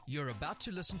You're about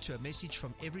to listen to a message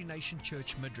from Every Nation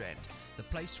Church Midrand, the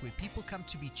place where people come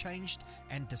to be changed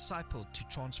and discipled to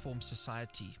transform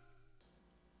society.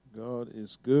 God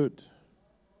is good.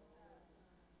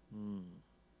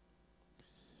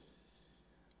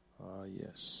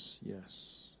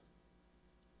 Yes.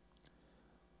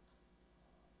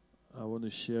 I want to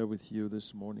share with you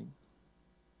this morning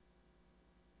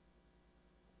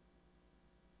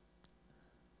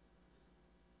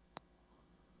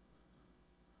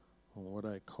on what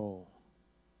I call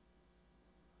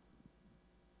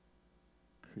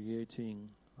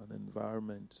creating an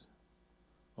environment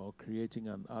or creating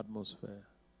an atmosphere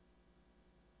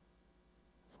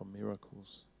for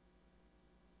miracles.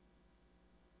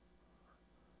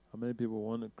 How many people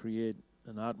want to create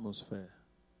an atmosphere?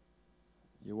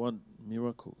 You want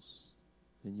miracles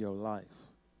in your life.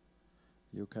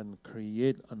 You can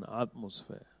create an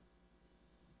atmosphere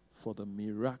for the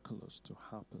miraculous to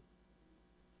happen.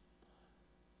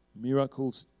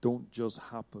 Miracles don't just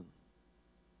happen.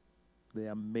 They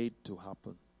are made to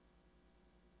happen.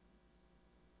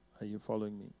 Are you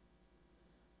following me?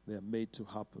 They are made to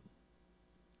happen.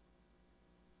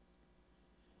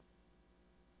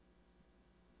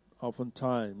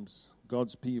 Oftentimes,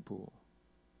 God's people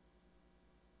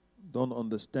don't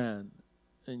understand.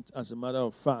 And as a matter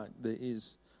of fact, there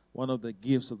is one of the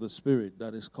gifts of the Spirit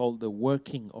that is called the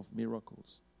working of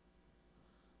miracles.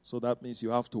 So that means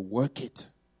you have to work it.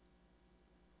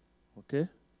 Okay?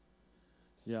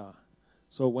 Yeah.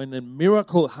 So when a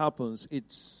miracle happens,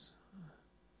 it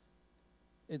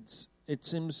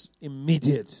seems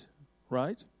immediate,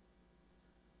 right?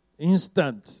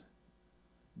 Instant.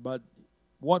 But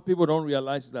what people don't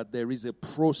realize is that there is a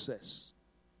process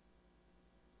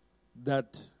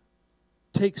that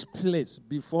takes place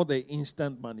before the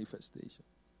instant manifestation.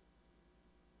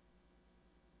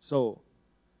 So,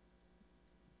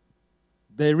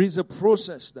 there is a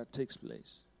process that takes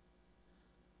place.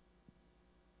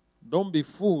 Don't be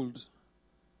fooled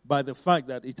by the fact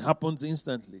that it happens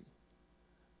instantly.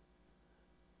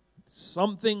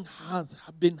 Something has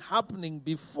been happening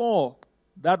before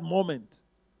that moment.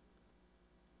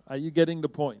 Are you getting the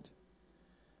point?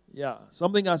 Yeah,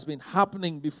 something has been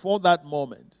happening before that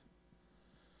moment.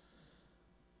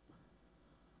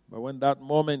 But when that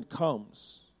moment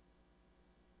comes,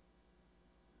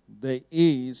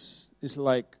 it's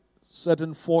like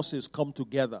certain forces come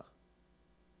together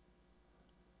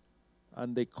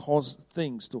and they cause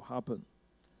things to happen.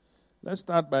 Let's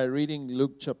start by reading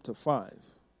Luke chapter 5.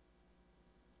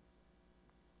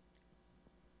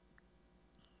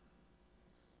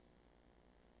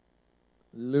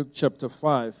 Luke chapter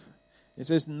 5. It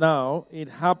says, now it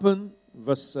happened,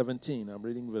 verse 17. I'm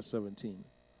reading verse 17.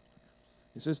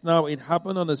 It says, now it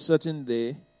happened on a certain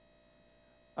day,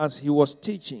 as he was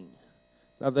teaching,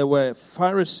 that there were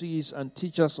Pharisees and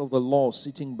teachers of the law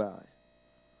sitting by,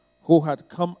 who had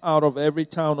come out of every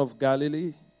town of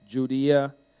Galilee,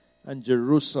 Judea, and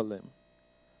Jerusalem.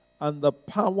 And the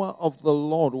power of the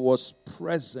Lord was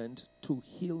present to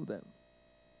heal them.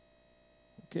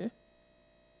 Okay?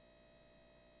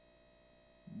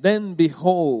 Then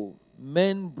behold,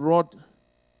 men brought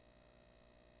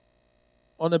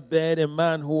on a bed a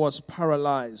man who was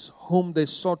paralyzed, whom they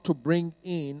sought to bring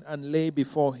in and lay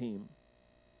before him.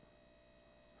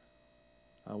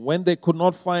 And when they could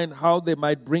not find how they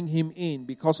might bring him in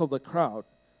because of the crowd,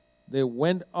 they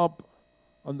went up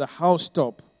on the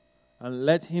housetop and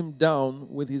let him down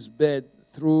with his bed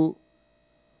through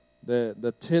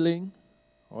the tiling,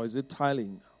 or is it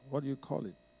tiling? What do you call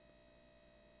it?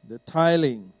 The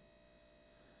tiling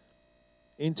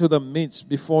into the midst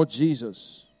before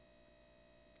Jesus.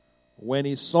 When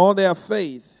he saw their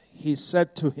faith, he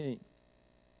said to him,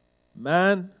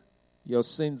 man, your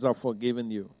sins are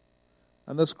forgiven you.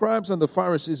 And the scribes and the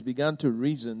Pharisees began to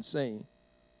reason, saying,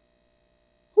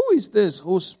 who is this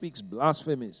who speaks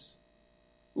blasphemies?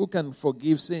 Who can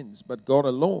forgive sins but God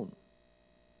alone?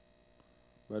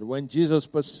 But when Jesus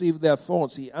perceived their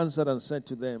thoughts, he answered and said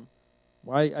to them,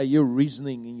 why are you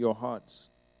reasoning in your hearts?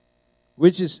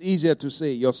 Which is easier to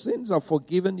say, your sins are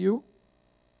forgiven you,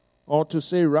 or to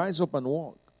say, rise up and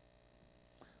walk?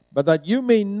 But that you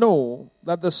may know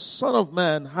that the Son of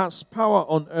Man has power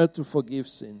on earth to forgive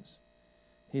sins.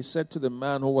 He said to the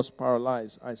man who was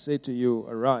paralyzed, I say to you,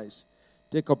 arise,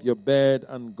 take up your bed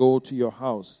and go to your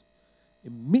house.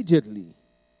 Immediately,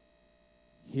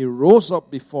 he rose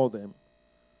up before them,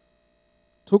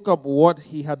 took up what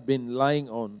he had been lying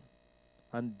on,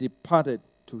 and departed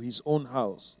to his own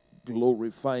house,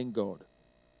 glorifying God.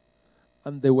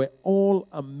 And they were all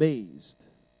amazed,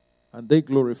 and they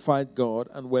glorified God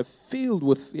and were filled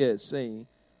with fear, saying,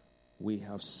 We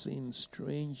have seen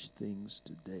strange things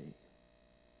today.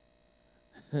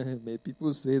 May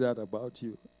people say that about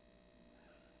you.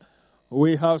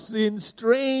 We have seen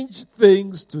strange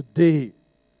things today.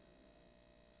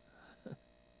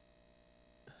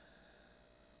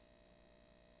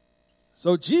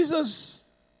 So Jesus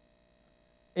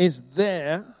is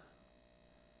there,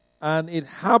 and it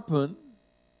happened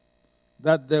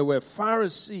that there were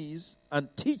Pharisees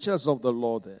and teachers of the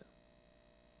law there.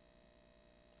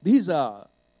 These are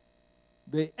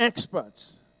the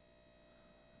experts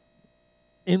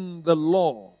in the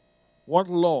law. What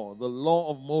law? The law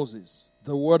of Moses,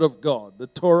 the Word of God, the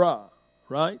Torah,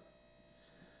 right?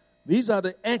 These are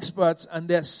the experts, and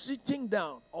they're sitting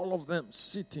down, all of them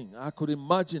sitting. I could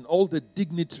imagine all the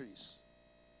dignitaries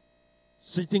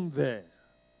sitting there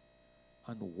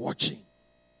and watching.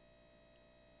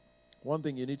 One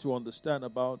thing you need to understand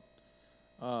about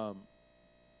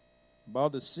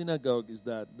the synagogue is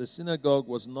that the synagogue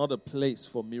was not a place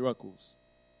for miracles.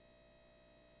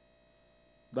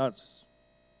 That's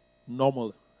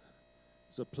normal.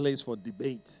 It's a place for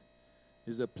debate.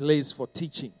 It's a place for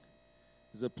teaching.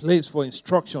 It's a place for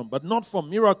instruction, but not for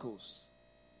miracles.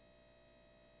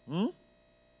 And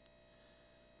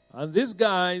these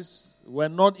guys were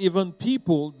not even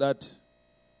people that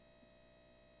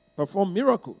perform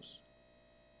miracles.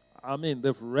 I mean,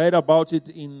 they've read about it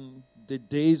in the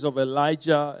days of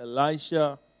Elijah,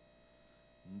 Elisha,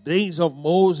 days of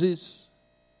Moses,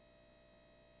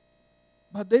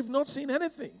 but they've not seen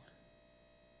anything.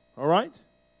 All right?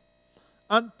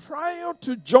 And prior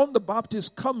to John the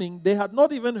Baptist coming, they had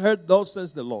not even heard, "Thus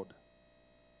says the Lord."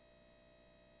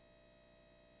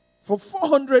 For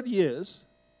 400 years,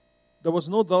 there was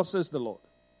no "Thus says the Lord."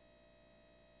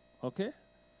 Okay?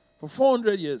 For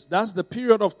 400 years. That's the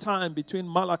period of time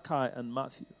between Malachi and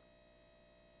Matthew.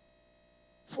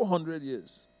 400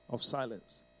 years of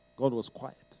silence. God was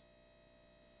quiet.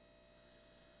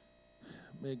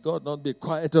 May God not be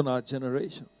quiet on our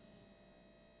generation.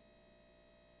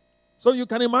 So you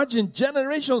can imagine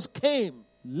generations came,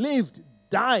 lived,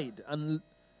 died, and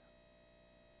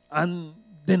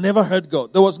they never heard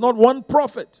God. There was not one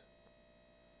prophet.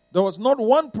 There was not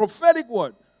one prophetic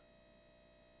word.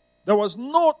 There was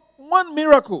not one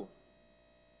miracle.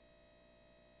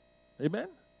 Amen?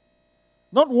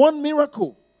 Not one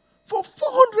miracle. For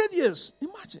 400 years.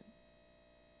 Imagine.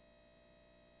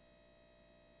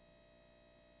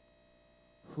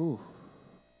 Whew.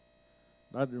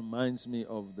 That reminds me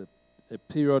of a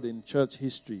period in church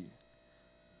history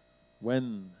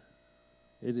when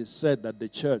it is said that the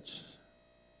church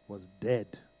was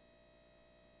dead.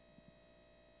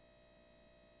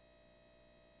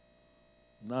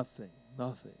 Nothing.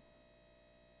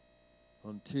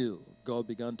 Until God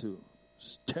began to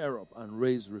stir up and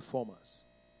raise reformers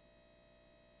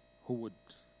who would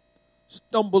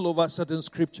stumble over certain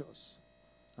scriptures,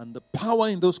 and the power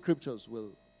in those scriptures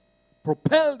will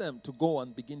propel them to go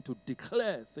and begin to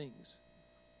declare things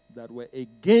that were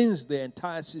against the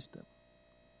entire system.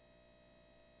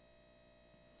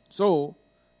 So,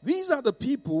 these are the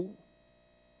people.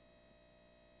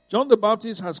 John the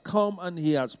Baptist has come and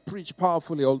he has preached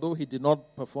powerfully, although he did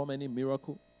not perform any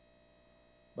miracle.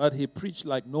 But he preached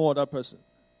like no other person.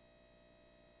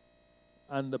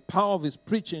 And the power of his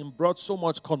preaching brought so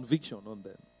much conviction on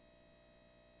them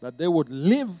that they would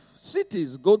leave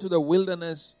cities, go to the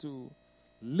wilderness to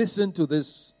listen to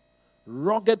this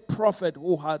rugged prophet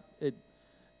who had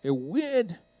a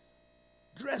weird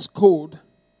dress code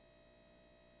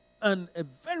and a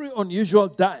very unusual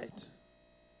diet.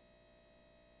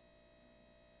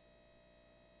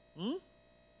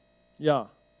 Yeah.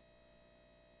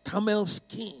 Camel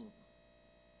skin.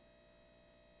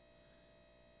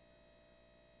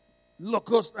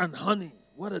 Locust and honey.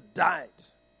 What a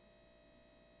diet.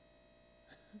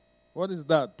 What is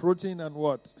that? Protein and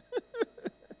what?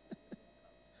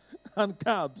 And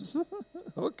carbs.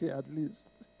 Okay, at least.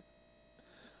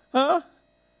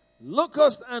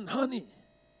 Locust and honey.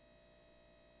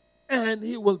 And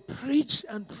he will preach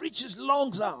and preach his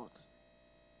lungs out.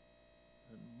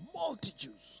 And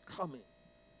multitudes coming.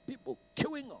 People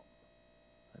queuing up.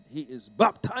 And he is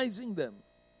baptizing them.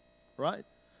 Right?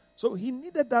 So he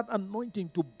needed that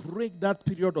anointing to break that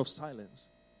period of silence.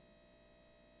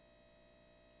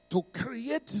 To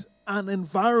create an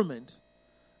environment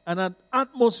and an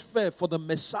atmosphere for the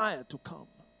Messiah to come.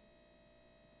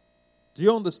 Do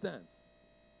you understand?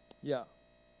 Yeah.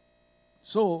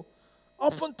 So,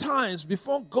 oftentimes,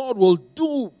 before God will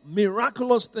do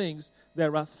miraculous things,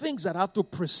 there are things that have to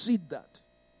precede that.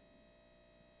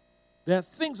 There are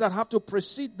things that have to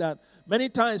precede that. Many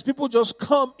times, people just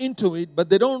come into it, but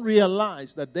they don't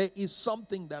realize that there is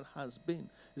something that has been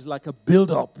It's like a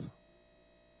build-up.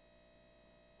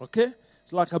 Okay?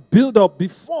 It's like a build-up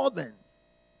before then.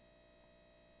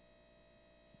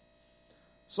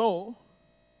 So,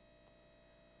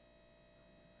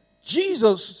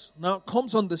 Jesus now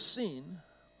comes on the scene,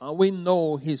 and we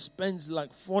know he spends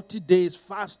like 40 days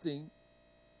fasting,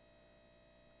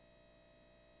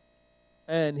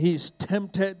 and he's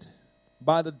tempted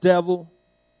by the devil.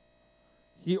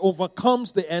 He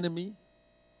overcomes the enemy.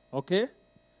 Okay?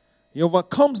 He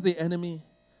overcomes the enemy,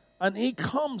 and he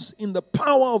comes in the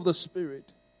power of the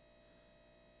Spirit,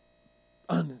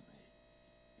 and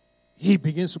he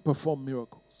begins to perform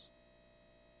miracles.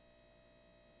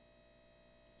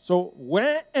 So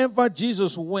wherever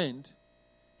Jesus went,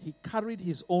 he carried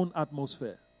his own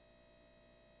atmosphere.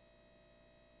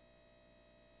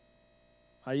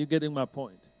 Are you getting my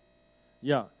point?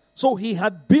 Yeah. So he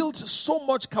had built so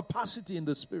much capacity in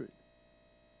the Spirit.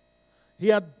 He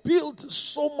had built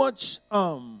so much,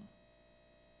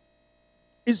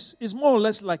 it's more or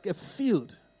less like a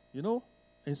field, you know.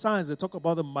 In science, they talk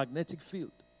about the magnetic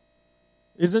field.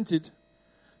 Isn't it?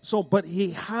 So, but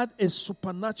he had a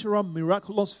supernatural,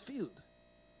 miraculous field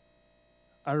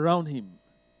around him.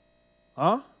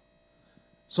 Huh?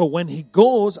 So when he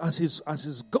goes, as he's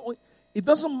going, it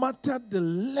doesn't matter the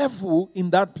level in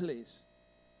that place.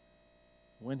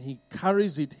 When he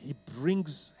carries it, he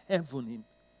brings heaven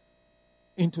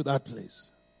into that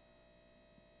place.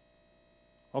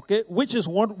 Okay? Which is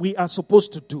what we are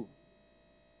supposed to do.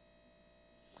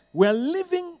 We are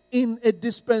living in a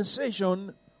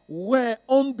dispensation where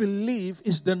unbelief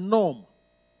is the norm.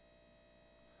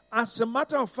 As a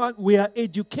matter of fact, we are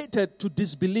educated to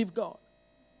disbelieve God.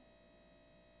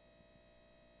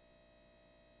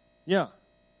 Yeah.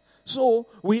 So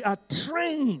we are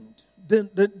trained.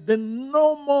 The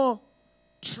normal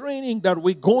training that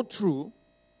we go through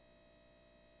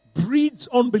breeds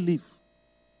unbelief.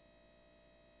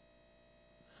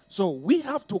 So we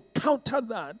have to counter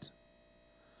that,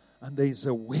 and there is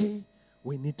a way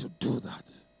we need to do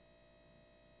that.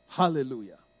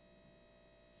 Hallelujah.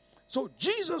 So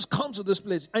Jesus comes to this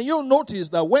place, and you'll notice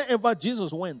that wherever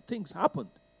Jesus went, things happened.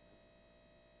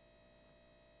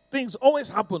 Things always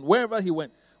happened wherever he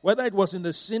went. Whether it was in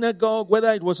the synagogue,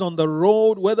 whether it was on the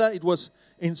road, whether it was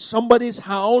in somebody's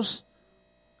house.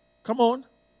 Come on.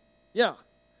 Yeah.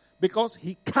 Because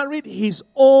he carried his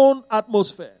own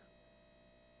atmosphere.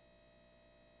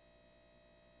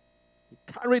 He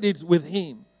carried it with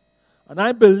him. And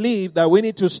I believe that we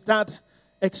need to start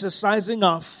exercising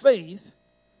our faith,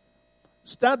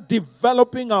 start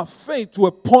developing our faith to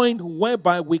a point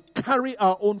whereby we carry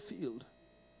our own field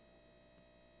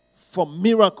for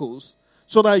miracles,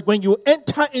 so that when you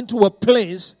enter into a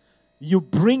place, you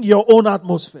bring your own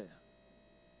atmosphere.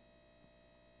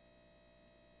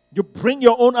 You bring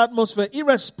your own atmosphere,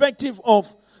 irrespective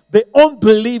of the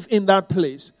unbelief in that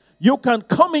place. You can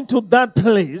come into that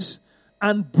place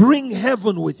and bring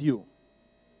heaven with you.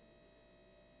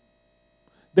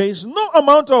 There is no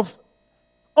amount of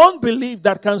unbelief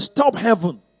that can stop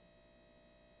heaven.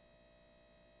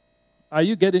 Are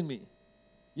you getting me?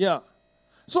 Yeah.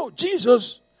 So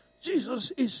Jesus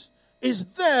is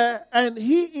there, and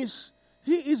he is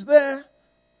there.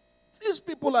 These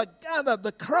people are gathered,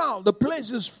 the crowd, the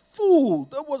place is full.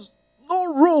 There was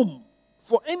no room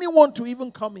for anyone to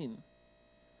even come in.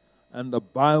 And the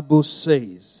Bible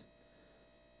says,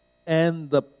 and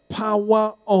the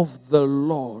power of the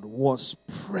Lord was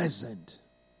present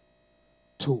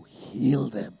to heal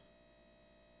them.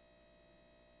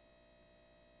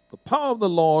 The power of the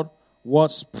Lord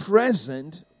was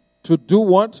present to do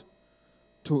what?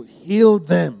 To heal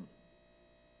them.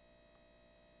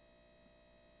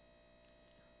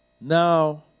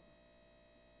 Now,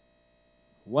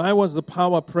 why was the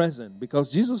power present?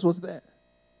 Because Jesus was there.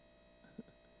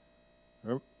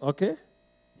 Okay?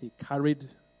 He carried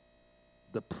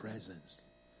the presence.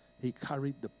 He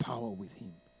carried the power with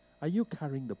him. Are you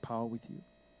carrying the power with you?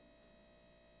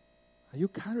 Are you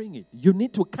carrying it? You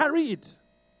need to carry it.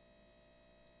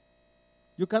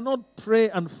 You cannot pray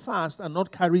and fast and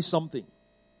not carry something.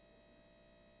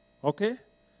 Okay?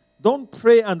 Don't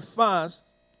pray and fast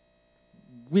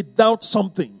without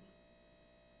something.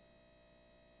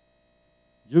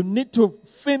 You need to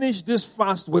finish this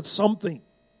fast with something.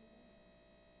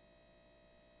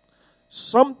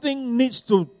 Something needs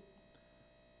to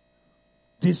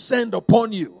descend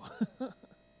upon you.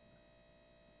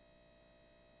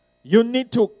 You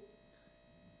need to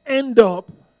end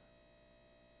up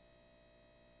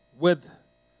with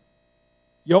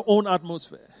your own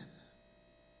atmosphere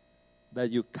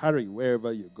that you carry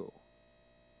wherever you go.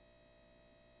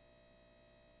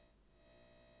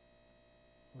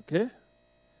 Okay?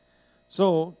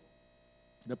 So,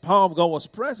 the power of God was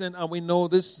present, and we know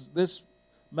this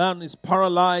man is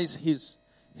paralyzed. His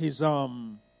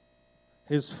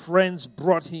friends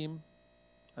brought him,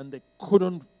 and they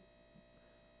couldn't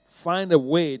find a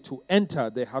way to enter.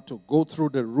 They had to go through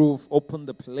the roof, open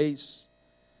the place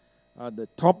at the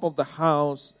top of the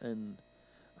house, and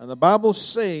the Bible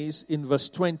says in verse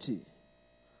 20,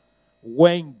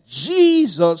 when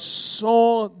Jesus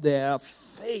saw their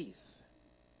faith,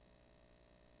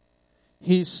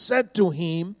 he said to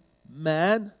him,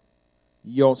 man,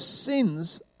 your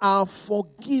sins are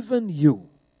forgiven you.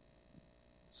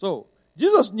 So,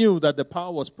 Jesus knew that the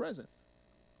power was present.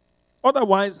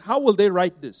 Otherwise, how will they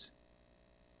write this?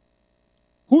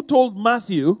 Who told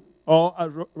Matthew,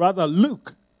 or rather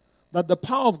Luke, that the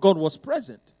power of God was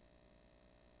present?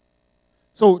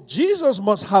 So, Jesus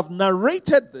must have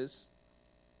narrated this.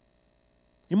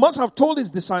 He must have told his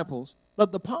disciples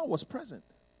that the power was present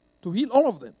to heal all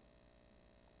of them.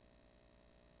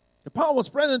 The power was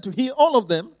present to heal all of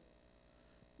them.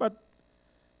 But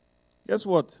guess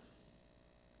what?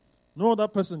 No other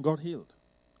person got healed.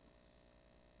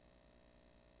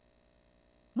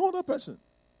 No other person.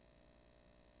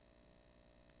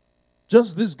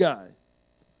 Just this guy.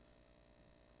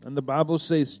 And the Bible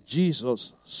says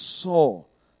Jesus saw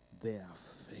their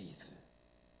faith.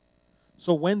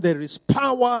 So when there is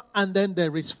power and then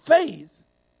there is faith,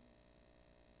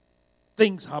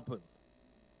 things happen.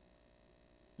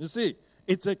 You see,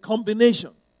 it's a combination.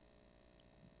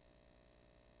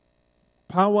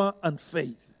 Power and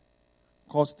faith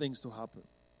cause things to happen.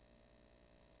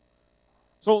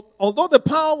 So, although the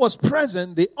power was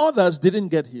present, the others didn't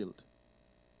get healed.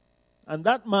 And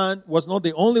that man was not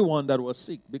the only one that was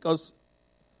sick, because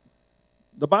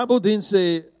the Bible didn't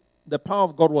say the power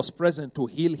of God was present to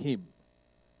heal him.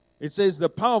 It says the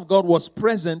power of God was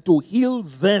present to heal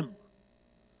them.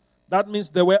 That means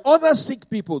there were other sick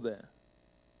people there.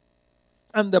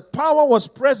 And the power was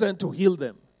present to heal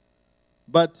them.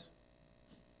 But,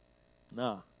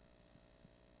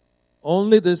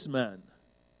 only this man,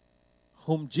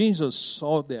 whom Jesus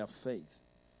saw their faith,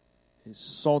 he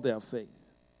saw their faith.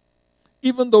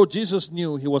 Even though Jesus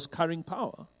knew he was carrying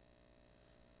power,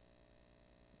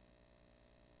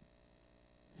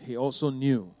 he also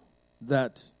knew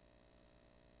that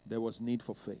there was need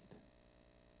for faith.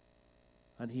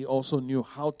 And he also knew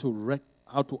how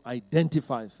to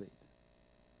identify faith.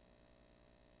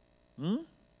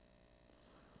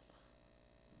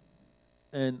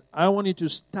 And I want you to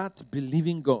start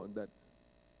believing God that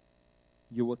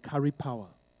you will carry power.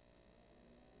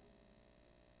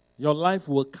 Your life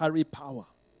will carry power.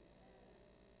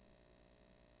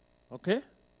 Okay?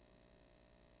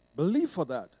 Believe for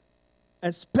that.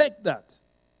 Expect that.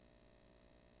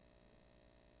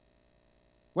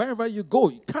 Wherever you go,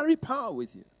 you carry power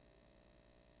with you.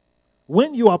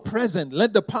 When you are present,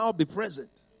 let the power be present.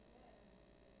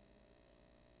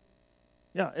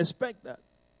 Yeah, expect that.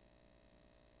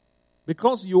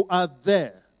 Because you are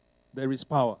there, there is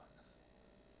power.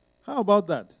 How about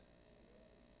that?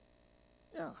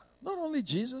 Yeah, not only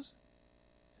Jesus.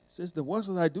 He says, the works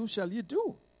that I do shall you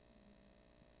do.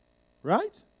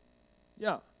 Right?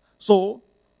 Yeah. So,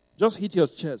 just hit your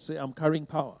chest. Say, I'm carrying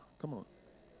power. Come on.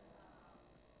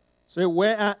 Say,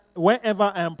 wherever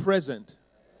I am present,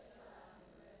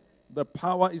 the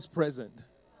power is present.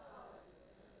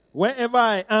 Wherever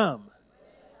I am,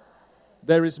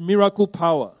 there is miracle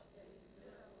power.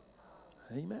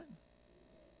 Amen.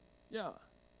 Yeah.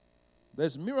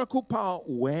 There's miracle power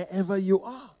wherever you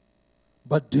are.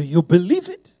 But do you believe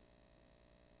it?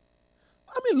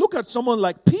 I mean, look at someone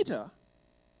like Peter.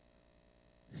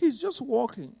 He's just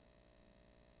walking.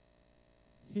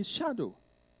 His shadow.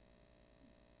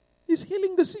 He's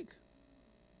healing the sick.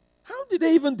 How did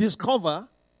they even discover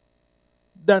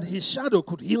that his shadow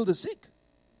could heal the sick?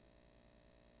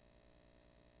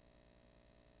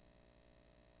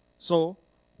 So,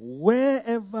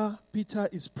 wherever Peter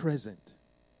is present,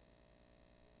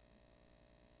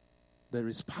 there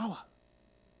is power.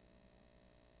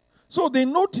 So they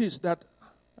notice that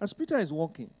as Peter is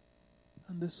walking,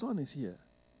 and the sun is here,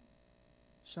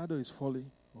 shadow is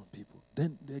falling on people.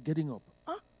 Then they're getting up.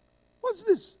 What's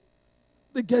this?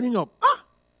 They're getting up.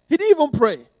 He didn't even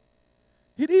pray.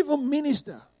 He didn't even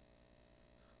minister.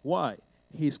 Why?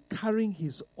 He's carrying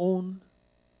his own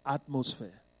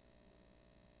atmosphere.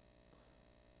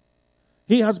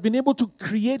 He has been able to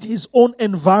create his own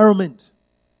environment.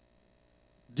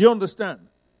 Do you understand?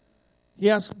 He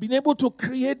has been able to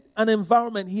create an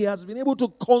environment. He has been able to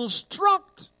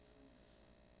construct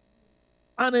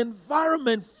an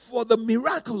environment for the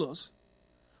miraculous.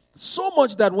 So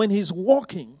much that when he's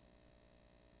walking,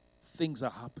 things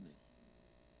are happening.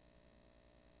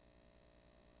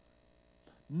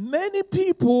 Many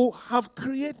people have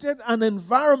created an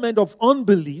environment of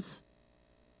unbelief.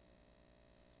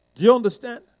 Do you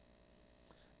understand?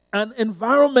 An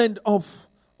environment of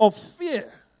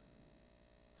fear.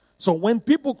 So when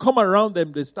people come around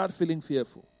them, they start feeling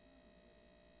fearful.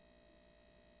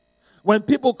 When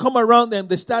people come around them,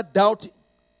 they start doubting.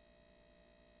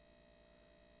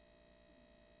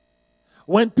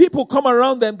 When people come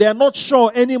around them, they are not sure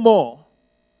anymore.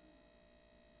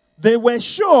 They were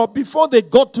sure before they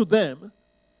got to them.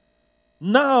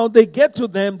 Now they get to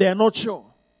them, they are not sure.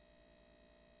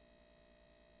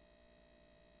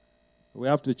 We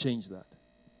have to change that.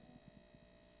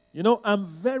 You know, I'm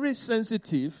very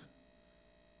sensitive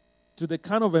to the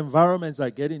kind of environments I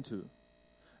get into.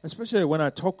 Especially when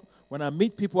I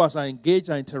meet people, as I engage,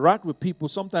 I interact with people,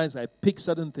 sometimes I pick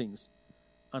certain things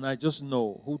and I just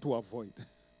know who to avoid.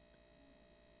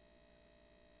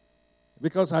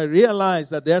 Because I realize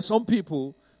that there are some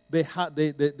people, they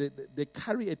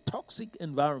carry a toxic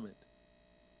environment.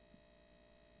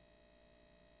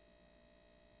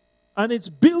 And it's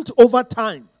built over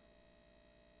time.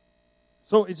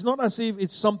 So it's not as if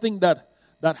it's something that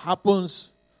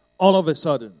happens all of a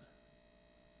sudden.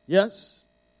 Yes?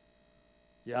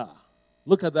 Yeah.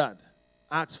 Look at that.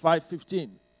 Acts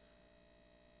 5:15.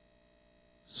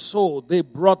 So they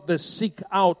brought the sick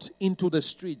out into the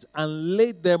streets and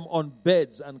laid them on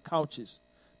beds and couches,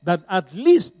 that at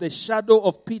least the shadow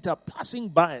of Peter passing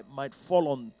by might fall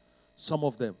on some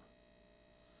of them.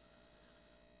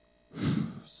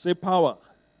 Say power.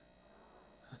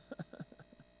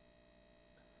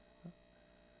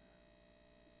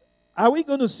 Are we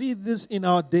going to see this in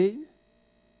our day?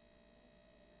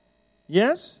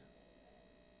 Yes?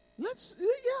 Let's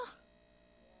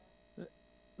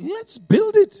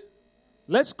build it.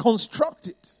 Let's construct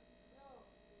it.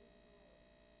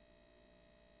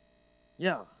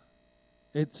 Yeah.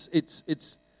 It's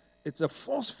a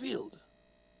force field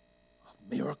of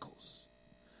miracles.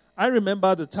 I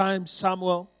remember the time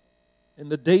Samuel, in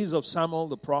the days of Samuel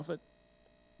the prophet,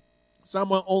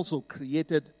 Samuel also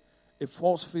created a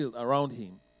force field around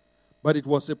him, but it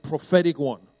was a prophetic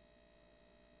one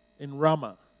in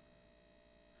Ramah.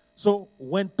 So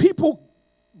when people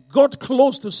got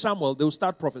close to Samuel, they would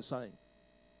start prophesying.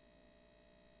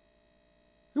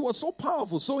 It was so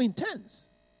powerful, so intense.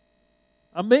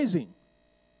 Amazing.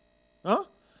 Huh?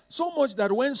 So much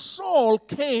that when Saul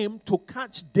came to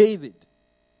catch David,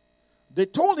 they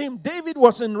told him David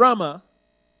was in Ramah.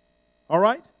 All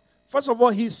right? First of all,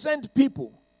 he sent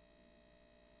people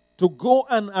to go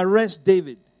and arrest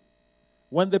David.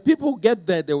 When the people get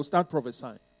there, they will start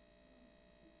prophesying.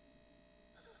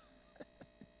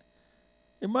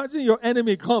 Imagine your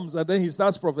enemy comes and then he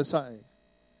starts prophesying.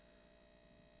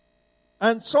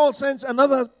 And Saul sends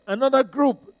another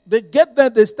group. They get there,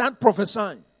 they start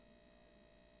prophesying.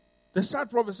 They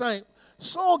start prophesying.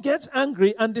 Saul gets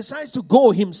angry and decides to go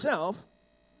himself.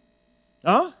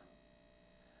 Huh?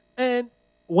 And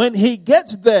when he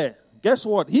gets there, guess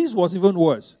what? His was even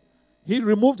worse. He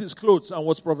removed his clothes and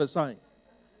was prophesying.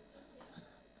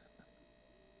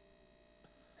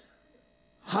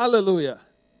 Hallelujah.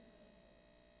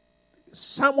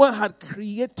 Samuel had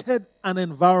created an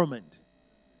environment.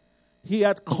 He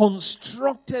had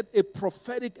constructed a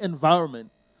prophetic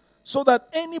environment so that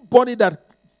anybody that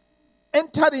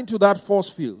entered into that force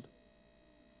field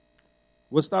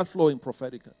will start flowing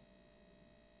prophetically.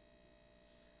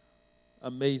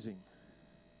 Amazing.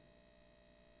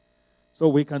 So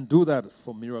we can do that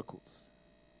for miracles.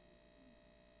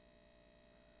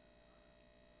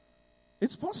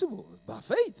 It's possible. It's by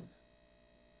faith.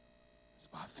 It's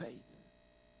by faith.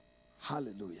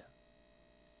 Hallelujah.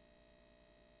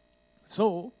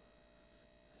 So,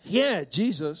 here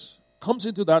Jesus comes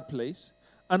into that place,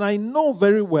 and I know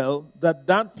very well that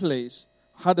that place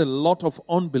had a lot of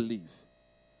unbelief.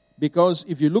 Because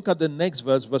if you look at the next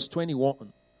verse, verse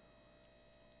 21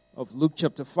 of Luke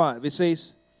chapter 5, it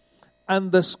says,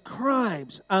 and the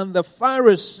scribes and the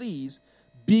Pharisees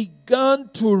began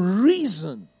to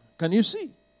reason. Can you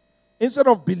see? Instead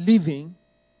of believing,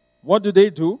 what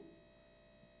do?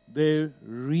 They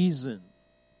reason.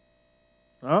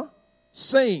 Huh?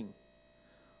 Saying,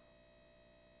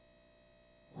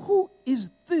 who is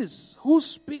this who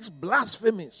speaks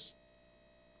blasphemies?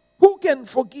 Who can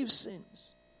forgive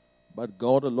sins? But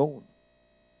God alone.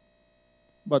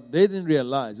 But they didn't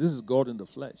realize this is God in the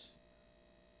flesh.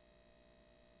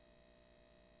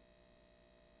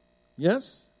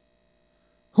 Yes?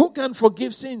 Who can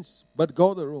forgive sins but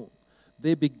God alone?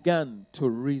 They began to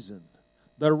reason.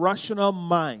 The rational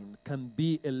mind can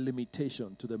be a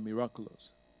limitation to the miraculous.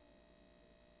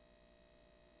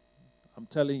 I'm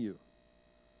telling you.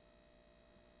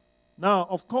 Now,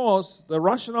 of course, the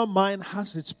rational mind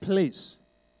has its place,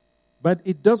 but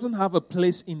it doesn't have a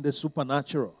place in the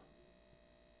supernatural.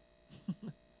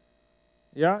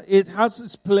 Yeah, it has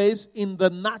its place in the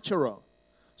natural.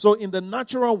 So in the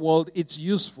natural world, it's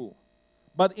useful.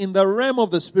 But in the realm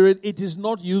of the spirit, it is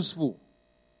not useful.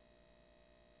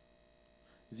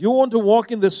 If you want to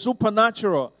walk in the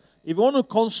supernatural, if you want to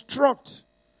construct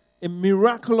a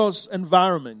miraculous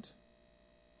environment,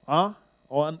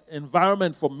 or an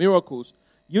environment for miracles,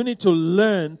 you need to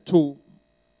learn to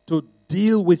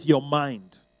deal with your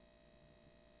mind.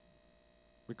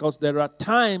 Because there are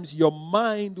times your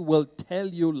mind will tell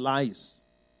you lies.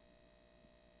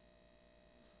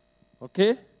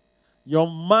 Okay? Your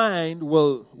mind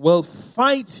will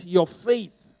fight your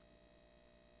faith.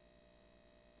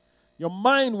 Your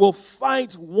mind will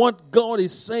fight what God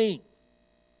is saying.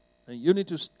 And you need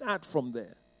to start from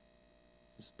there.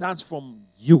 It starts from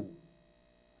you.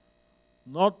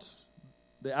 Not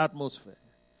the atmosphere.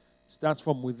 It starts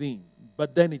from within.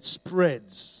 But then it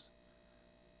spreads.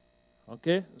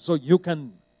 Okay? So you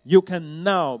can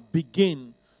now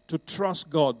begin to trust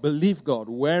God, believe God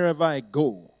wherever I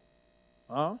go.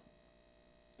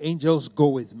 Angels go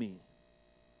with me.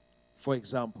 For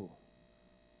example.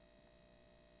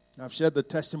 I've shared the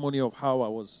testimony of how I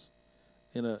was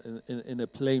in a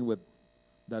plane with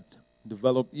that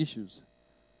developed issues.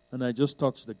 And I just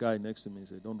touched the guy next to me and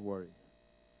said, don't worry.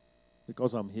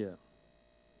 Because I'm here.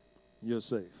 You're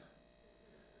safe.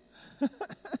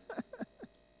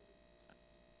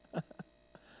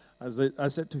 I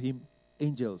said to him,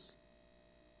 angels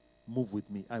move with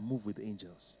me. I move with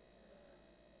angels.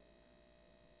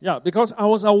 Yeah, because I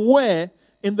was aware,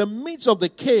 in the midst of the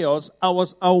chaos, I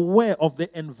was aware of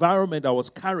the environment I was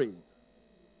carrying.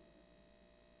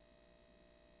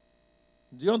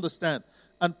 Do you understand?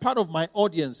 And part of my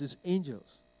audience is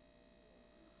angels.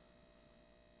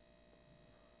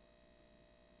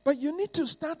 But you need to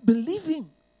start believing.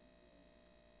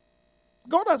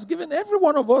 God has given every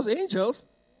one of us angels.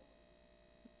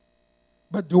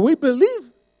 But do we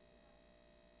believe?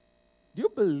 Do you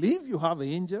believe you have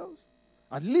angels?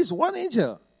 At least one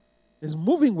angel is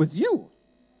moving with you.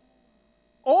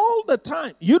 All the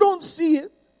time. You don't see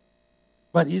it,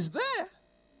 but he's there.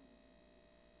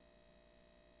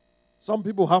 Some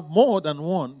people have more than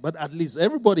one, but at least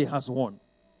everybody has one.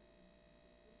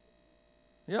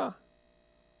 Yeah.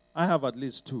 I have at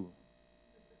least two.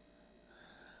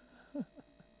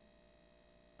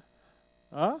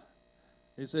 Huh?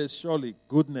 It says, surely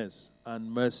goodness and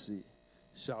mercy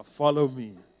shall follow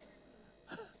me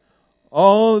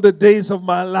all the days of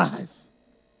my life.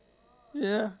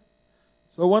 Yeah.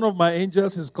 So one of my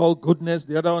angels is called goodness,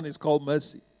 the other one is called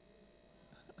mercy.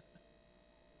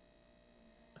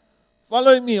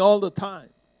 Following me all the time.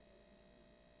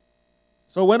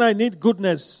 So when I need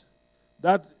goodness,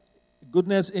 that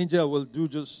goodness angel will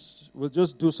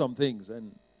just do some things,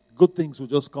 and good things will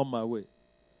just come my way.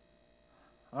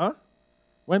 Huh?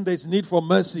 When there's need for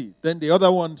mercy, then the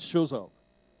other one shows up.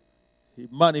 He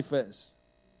manifests.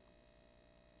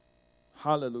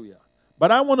 Hallelujah.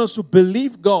 But I want us to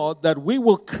believe God that we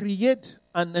will create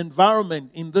an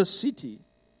environment in this city,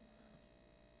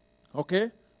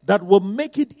 okay, that will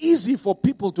make it easy for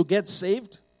people to get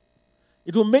saved.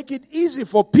 It will make it easy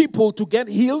for people to get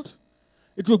healed.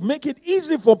 It will make it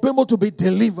easy for people to be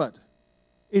delivered.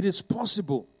 It is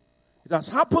possible. It has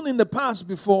happened in the past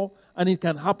before, and it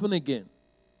can happen again.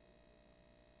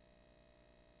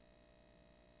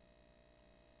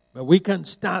 But we can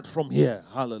start from here.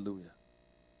 Hallelujah.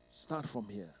 Start from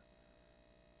here.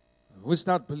 We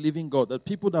start believing God that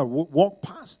people that walk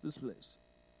past this place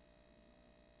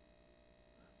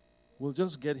will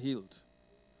just get healed.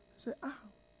 Say,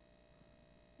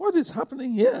 what is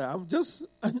happening here?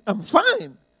 I'm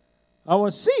fine. I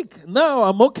was sick. Now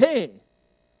I'm okay.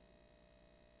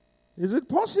 Is it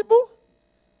possible?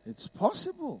 It's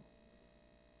possible.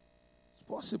 It's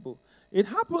possible. It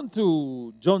happened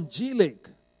to John G. Lake.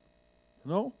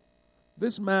 You know,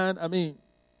 this man,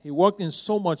 he worked in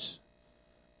so much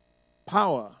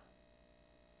power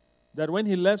that when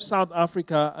he left South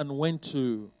Africa and went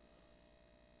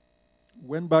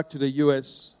back to the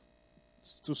U.S.,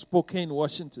 to Spokane,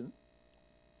 Washington,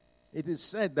 it is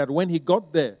said that when he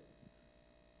got there,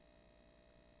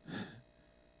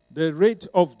 the rate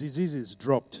of diseases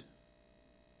dropped.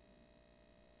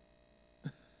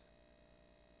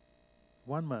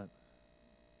 One man.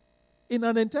 In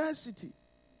an entire city.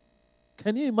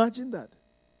 Can you imagine that?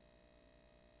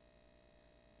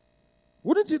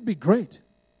 Wouldn't it be great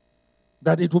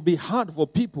that it would be hard for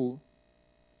people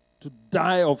to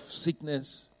die of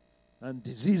sickness and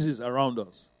diseases around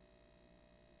us?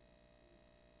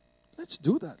 Let's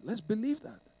do that. Let's believe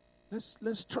that.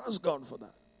 Let's trust God for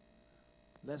that.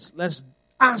 Let's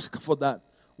ask for that.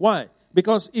 Why?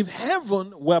 Because if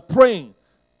heaven were praying,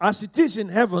 as it is in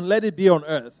heaven, let it be on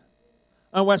earth.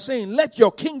 And we're saying, let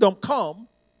your kingdom come.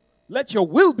 Let your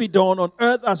will be done on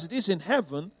earth as it is in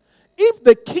heaven. If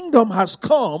the kingdom has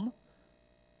come,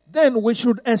 then we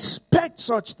should expect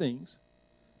such things.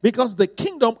 Because the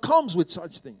kingdom comes with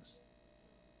such things.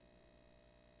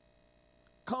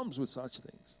 Comes with such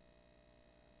things.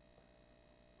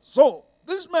 So,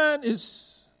 this man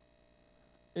is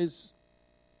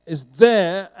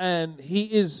there, and he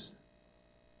is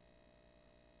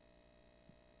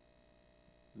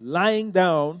lying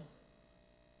down.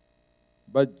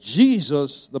 But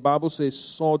Jesus, the Bible says,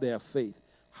 saw their faith.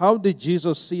 How did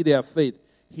Jesus see their faith?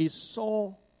 He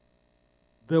saw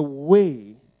the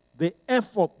way, the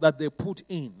effort that they put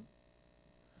in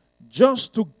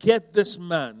just to get this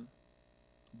man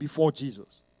before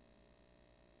Jesus.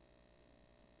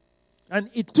 And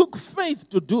it took faith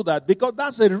to do that, because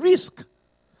that's a risk.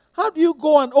 How do you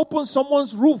go and open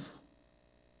someone's roof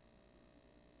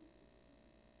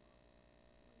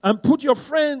and put your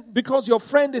friend, because your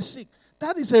friend is sick?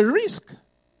 That is a risk.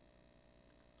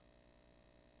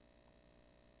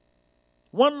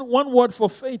 One word for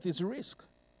faith is risk.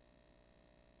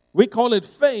 We call it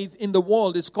faith in the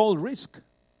world. It's called risk.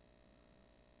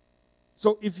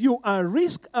 So if you are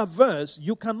risk averse,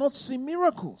 you cannot see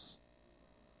miracles.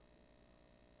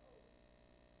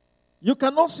 You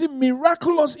cannot see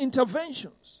miraculous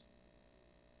interventions.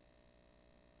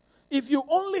 If you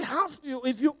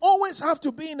always have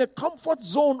to be in a comfort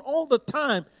zone all the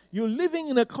time, you're living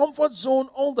in a comfort zone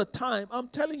all the time, I'm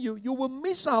telling you, you will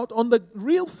miss out on the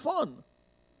real fun.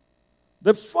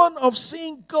 The fun of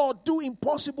seeing God do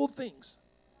impossible things.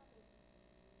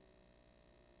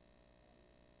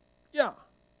 Yeah.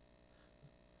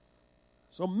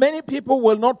 So many people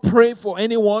will not pray for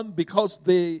anyone because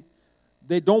they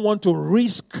don't want to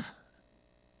risk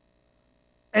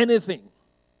anything.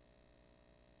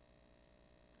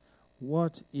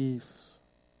 What if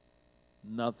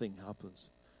nothing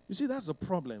happens? You see, that's a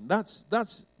problem.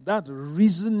 That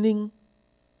reasoning.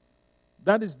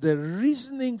 That is the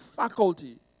reasoning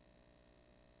faculty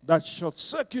that short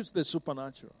circuits the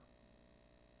supernatural.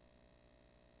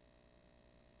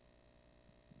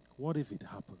 What if it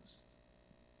happens?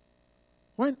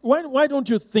 Why don't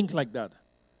you think like that?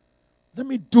 Let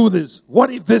me do this. What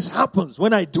if this happens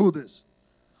when I do this?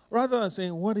 Rather than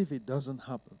saying, what if it doesn't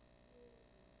happen?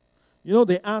 You know,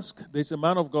 there's a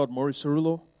man of God, Maurice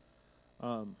Cerullo.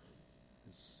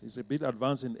 He's a bit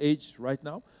advanced in age right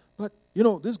now. But, you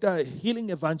know, this guy,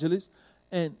 healing evangelist.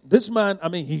 And this man,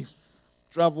 he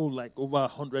traveled like over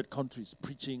 100 countries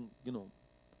preaching,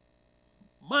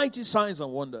 mighty signs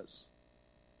and wonders.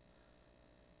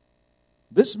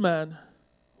 This man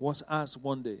was asked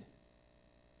one day,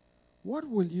 what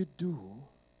will you do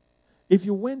if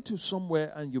you went to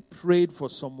somewhere and you prayed for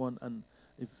someone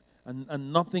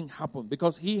and nothing happened?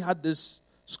 Because he had this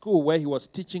school where he was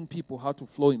teaching people how to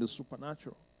flow in the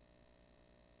supernatural.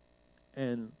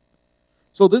 And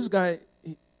so this guy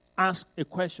asked a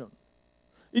question.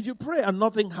 If you pray and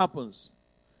nothing happens,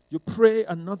 you pray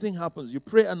and nothing happens, you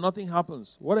pray and nothing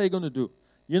happens, what are you going to do?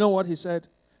 You know what he said?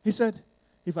 He said,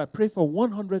 if I pray for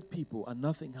 100 people and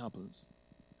nothing happens,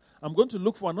 I'm going to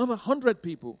look for another 100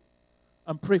 people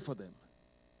and pray for them.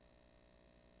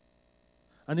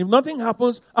 And if nothing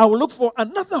happens, I will look for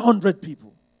another 100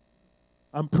 people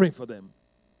and pray for them.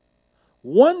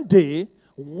 One day,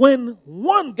 when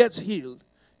one gets healed,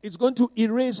 it's going to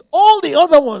erase all the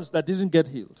other ones that didn't get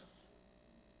healed.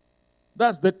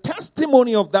 That's the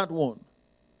testimony of that one.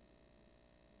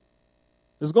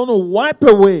 It's going to wipe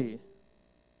away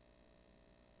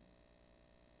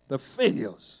the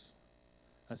failures.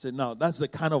 I said, now, that's the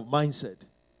kind of mindset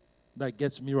that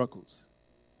gets miracles.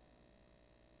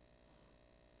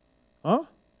 Huh?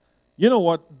 You know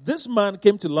what? This man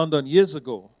came to London years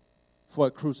ago for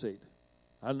a crusade.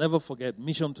 I'll never forget,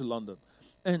 Mission to London.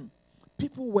 And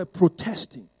people were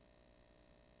protesting.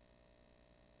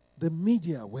 The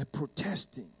media were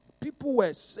protesting. People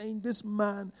were saying, this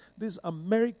man, these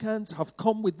Americans have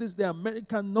come with the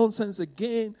American nonsense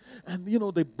again. And,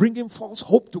 they're bringing false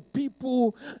hope to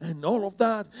people and all of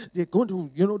that. They're going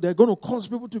to cause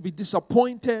people to be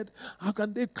disappointed. How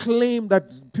can they claim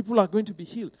that people are going to be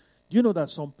healed? Do you know that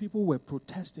some people were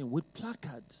protesting with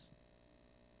placards?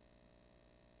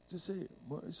 To say,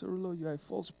 Maurice Cerullo, you are a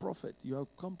false prophet. You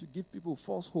have come to give people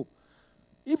false hope.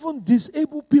 Even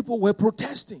disabled people were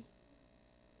protesting.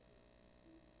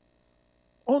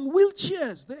 On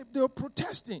wheelchairs, they were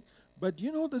protesting. But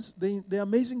you know this, the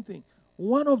amazing thing.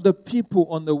 one of the people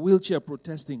on the wheelchair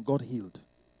protesting got healed.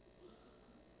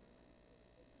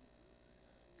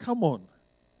 Come on.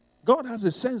 God has a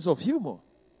sense of humor.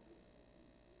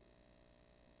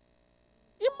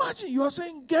 Imagine you are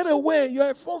saying, get away, you are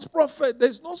a false prophet.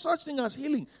 There's no such thing as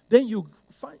healing. Then you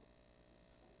find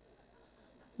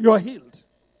you are healed.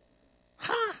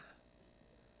 Ha!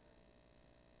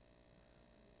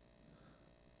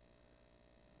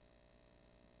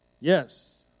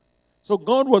 Yes. So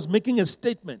God was making a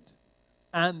statement.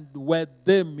 And were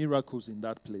there miracles in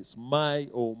that place? My,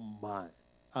 oh my.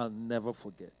 I'll never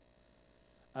forget.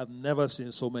 I've never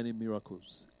seen so many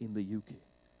miracles in the UK.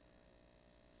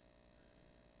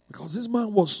 Because this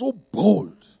man was so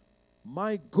bold.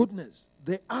 My goodness.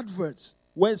 The adverts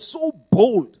were so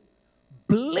bold.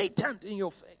 Blatant in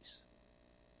your face.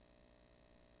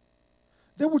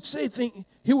 They would say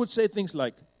he would say things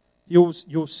like, you'll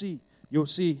see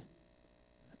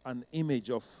an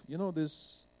image of,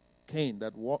 this cane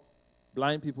that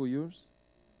blind people use?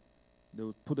 They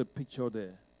would put a picture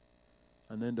there.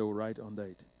 And then they will write under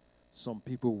it, some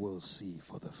people will see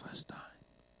for the first time.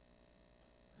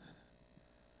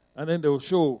 And then they will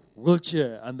show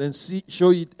wheelchair and then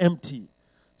show it empty.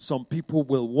 Some people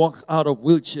will walk out of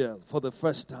wheelchair for the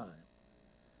first time.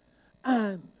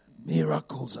 And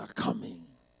miracles are coming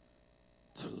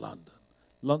to London.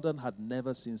 London had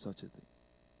never seen such a thing.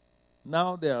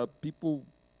 Now there are people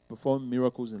performing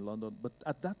miracles in London, but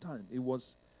at that time it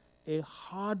was a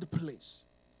hard place.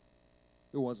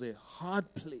 It was a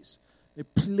hard place, a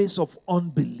place of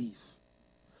unbelief.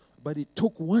 But it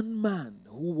took one man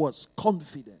who was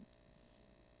confident.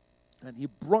 And he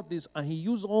brought this, and he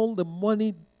used all the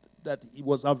money that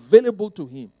was available to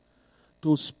him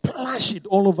to splash it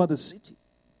all over the city.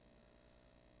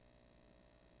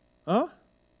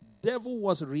 Devil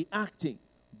was reacting,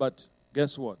 but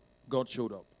guess what? God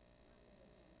showed up.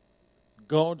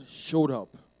 God showed up.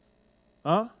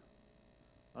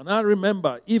 And I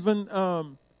remember even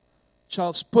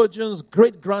Charles Spurgeon's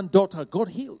great-granddaughter got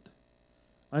healed.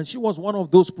 And she was one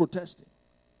of those protesting.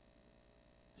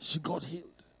 She got healed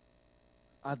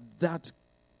at that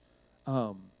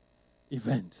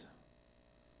event.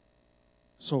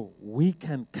 So we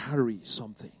can carry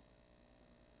something.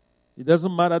 It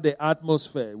doesn't matter the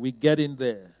atmosphere. We get in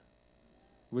there.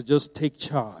 We just take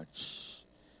charge.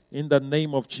 In the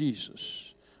name of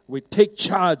Jesus. We take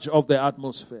charge of the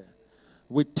atmosphere.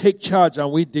 We take charge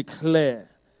and we declare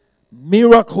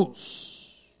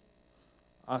miracles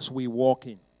as we walk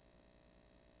in.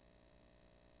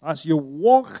 As you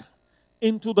walk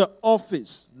into the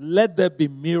office, let there be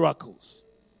miracles.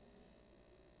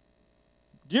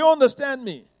 Do you understand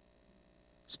me?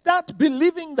 Start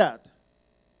believing that.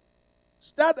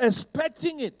 Start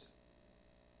expecting it.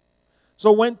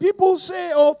 So when people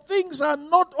say, things are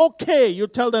not okay, you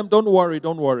tell them, don't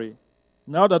worry.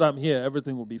 Now that I'm here,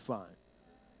 everything will be fine.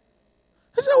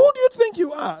 I say, who do you think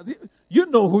you are? You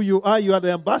know who you are. You are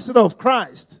the ambassador of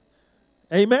Christ.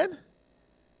 Amen?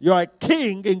 You are a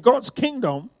king in God's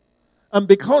kingdom. And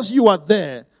because you are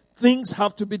there, things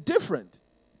have to be different.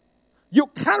 You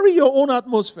carry your own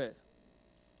atmosphere.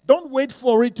 Don't wait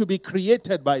for it to be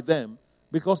created by them,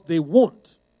 because they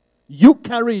won't. You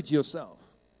carry it yourself.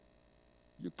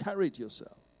 You carry it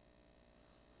yourself.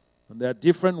 And there are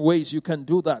different ways you can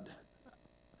do that.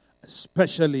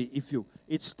 Especially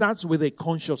it starts with a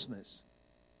consciousness.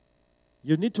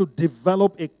 You need to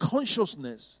develop a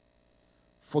consciousness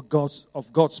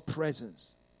of God's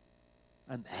presence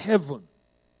and heaven.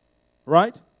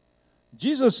 Right?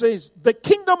 Jesus says, the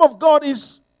kingdom of God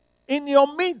is in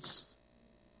your midst.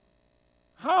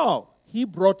 How? He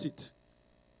brought it.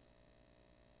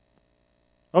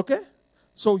 Okay?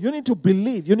 So you need to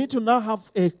believe. You need to now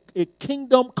have a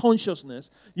kingdom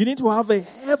consciousness. You need to have a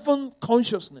heaven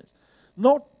consciousness.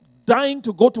 Not dying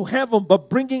to go to heaven, but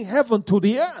bringing heaven to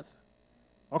the earth.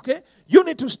 Okay? You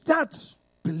need to start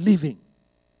believing.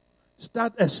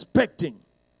 Start expecting.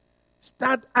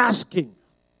 Start asking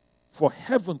for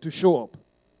heaven to show up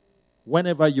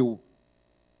whenever you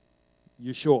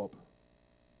show up.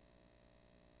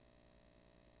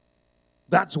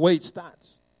 That's where it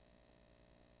starts.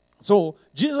 So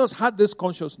Jesus had this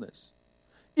consciousness.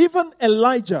 Even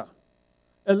Elijah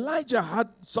had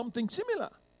something similar.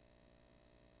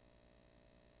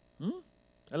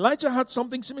 Elijah had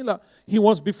something similar. He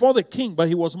was before the king, but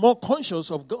he was more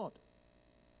conscious of God.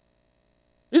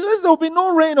 He says there will be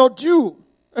no rain or dew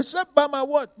except by my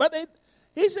word. But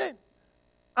he said,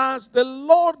 as the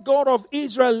Lord God of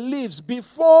Israel lives,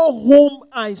 before whom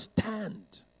I stand.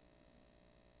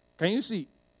 Can you see?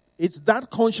 It's that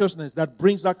consciousness that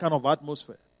brings that kind of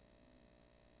atmosphere.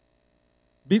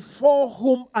 Before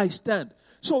whom I stand.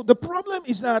 So the problem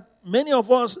is that many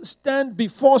of us stand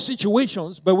before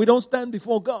situations, but we don't stand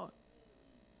before God.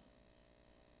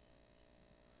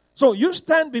 So you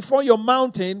stand before your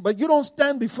mountain, but you don't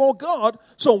stand before God.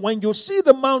 So when you see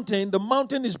the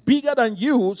mountain is bigger than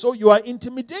you, so you are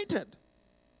intimidated.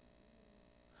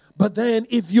 But then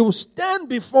if you stand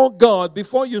before God,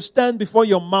 before you stand before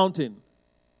your mountain,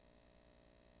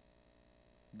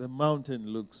 the mountain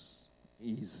looks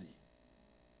easy.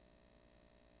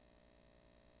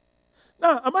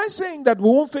 Now, am I saying that we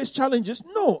won't face challenges?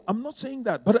 No, I'm not saying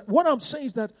that. But what I'm saying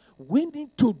is that we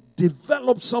need to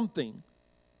develop something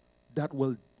that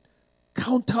will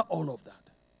counter all of that.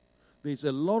 There's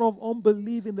a lot of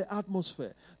unbelief in the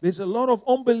atmosphere. There's a lot of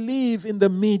unbelief in the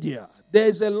media.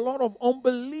 There's a lot of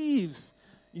unbelief.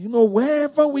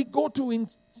 Wherever we go to in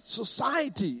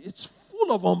society, it's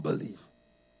full of unbelief.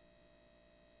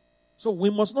 So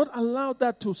we must not allow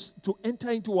that to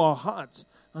enter into our hearts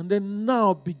and then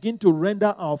now begin to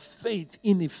render our faith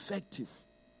ineffective.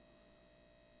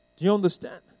 Do you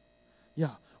understand?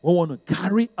 Yeah, we want to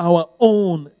carry our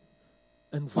own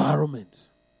environment.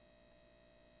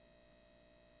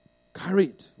 Carry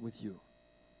it with you.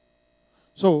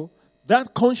 So,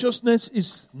 that consciousness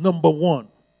is number one.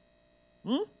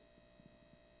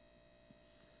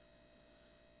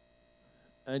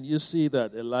 And you see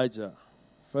that Elijah,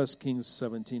 1 Kings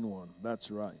 17:1. That's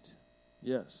right.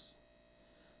 Yes.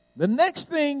 The next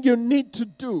thing you need to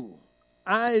do,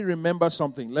 I remember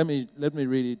something. Let me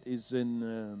read it. It's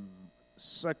in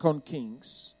 2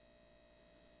 Kings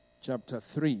chapter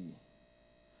 3.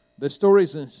 The story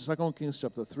is in 2 Kings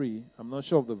chapter 3. I'm not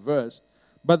sure of the verse.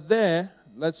 But there,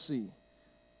 let's see.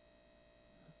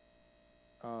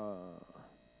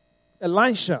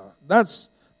 Elisha, that's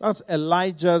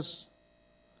Elijah's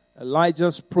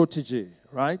protege,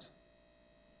 right?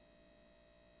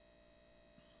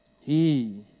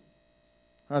 He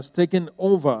has taken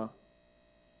over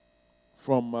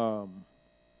from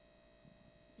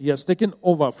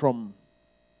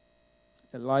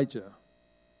Elijah.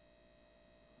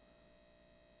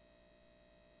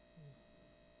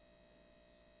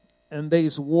 And there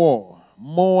is war.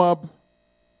 Moab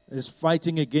is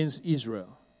fighting against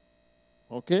Israel.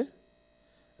 Okay?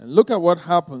 And look at what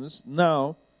happens.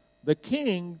 Now, the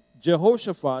king,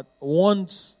 Jehoshaphat,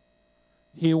 wants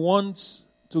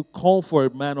to call for a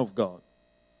man of God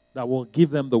that will give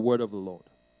them the word of the Lord.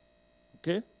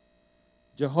 Okay?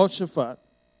 Jehoshaphat,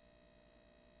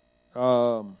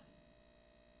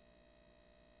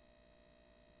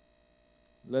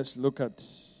 let's look at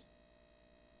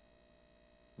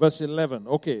verse 11.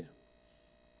 Okay.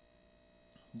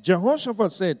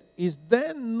 Jehoshaphat said, "Is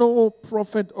there no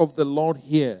prophet of the Lord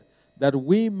here, that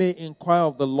we may inquire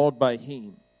of the Lord by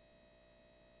him?"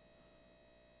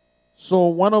 So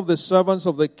one of the servants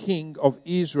of the king of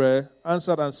Israel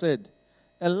answered and said,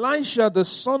 "Elisha, the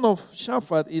son of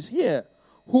Shaphat, is here,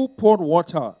 who poured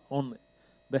water on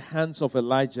the hands of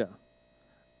Elijah."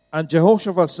 And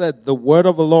Jehoshaphat said, "The word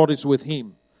of the Lord is with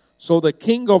him." So the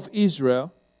king of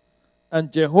Israel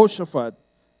and Jehoshaphat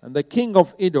and the king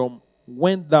of Edom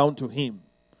went down to him.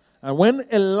 And when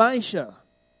Elisha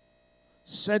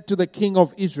said to the king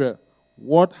of Israel,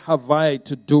 "What have I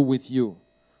to do with you?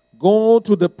 Go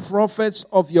to the prophets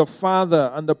of your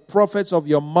father and the prophets of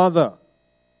your mother."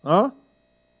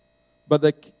 But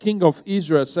the king of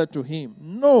Israel said to him,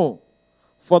 "No,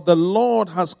 for the Lord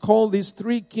has called these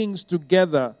three kings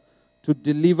together to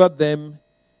deliver them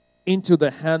into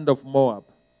the hand of Moab."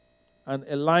 And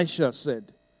Elisha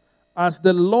said, "As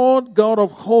the Lord God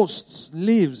of hosts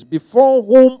lives, before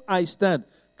whom I stand."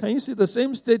 Can you see the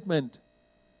same statement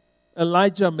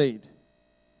Elijah made?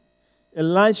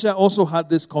 Elisha also had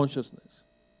this consciousness.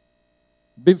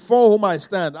 Before whom I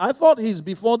stand. I thought he's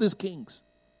before these kings.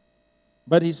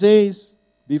 But he says,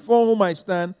 "Before whom I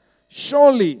stand,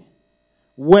 surely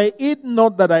were it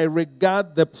not that I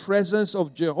regard the presence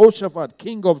of Jehoshaphat,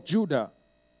 king of Judah,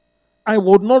 I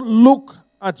would not look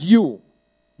at you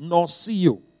nor see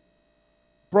you."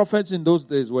 Prophets in those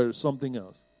days were something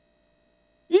else.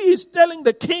 He is telling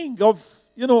the king of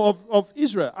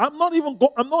Israel, I'm not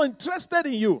interested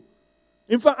in you.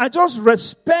 In fact, I just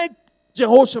respect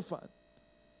Jehoshaphat.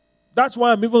 That's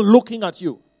why I'm even looking at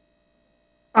you.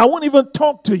 I won't even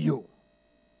talk to you.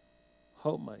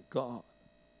 Oh my God.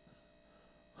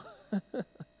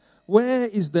 Where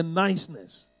is the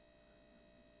niceness?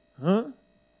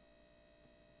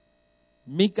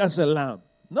 Meek as a lamb.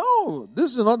 No,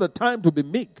 this is not the time to be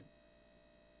meek.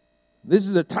 This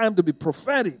is the time to be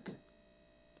prophetic.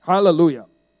 Hallelujah.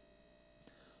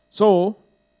 So,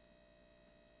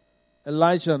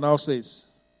 Elijah now says,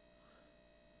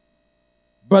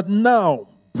 "But now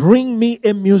bring me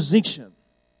a musician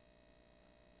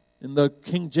In the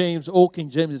King James, old King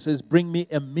James, it says, bring me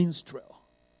a minstrel.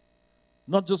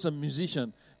 Not just a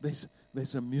musician. There's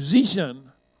a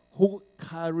musician who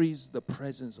carries the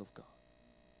presence of God.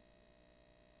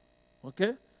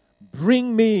 Okay?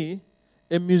 Bring me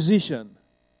a musician.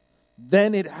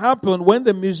 Then it happened when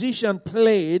the musician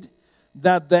played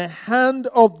that the hand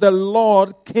of the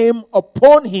Lord came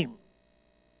upon him.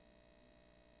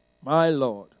 My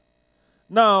Lord.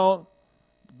 Now,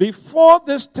 before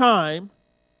this time,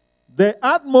 the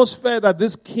atmosphere that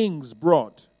these kings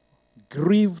brought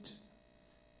grieved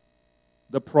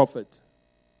the prophet.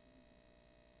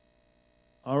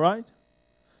 All right?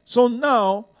 So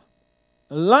now,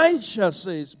 Elisha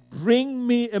says, bring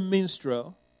me a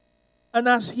minstrel. And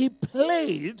as he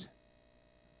played,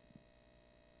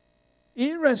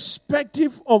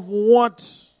 irrespective of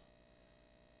what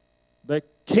the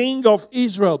king of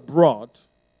Israel brought,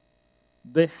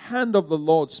 the hand of the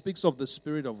Lord speaks of the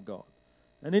Spirit of God.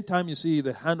 Anytime you see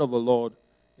the hand of the Lord,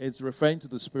 it's referring to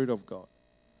the Spirit of God.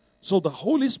 So the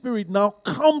Holy Spirit now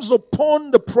comes upon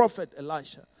the prophet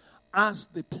Elisha as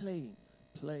they play.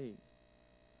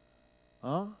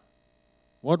 Huh?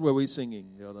 What were we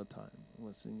singing the other time? We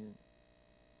were singing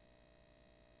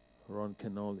Ron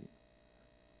Kenoli.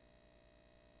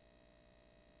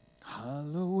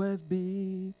 Hallowed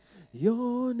be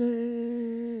your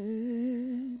name.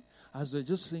 As they're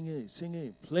just singing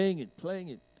it, playing it.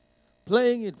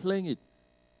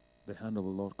 The hand of the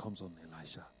Lord comes on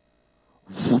Elisha.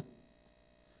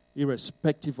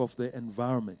 Irrespective of the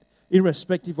environment,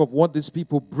 irrespective of what these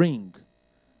people bring,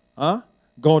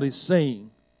 God is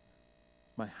saying,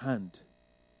 my hand,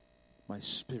 my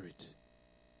spirit.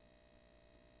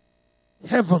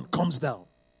 Heaven comes down.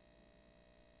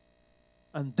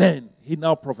 And then he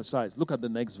now prophesies. Look at the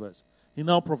next verse. He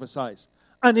now prophesies.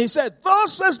 And he said,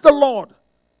 thus says the Lord,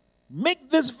 make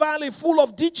this valley full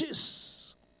of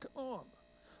ditches. Come on.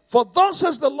 For thus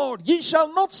says the Lord, ye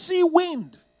shall not see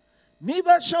wind,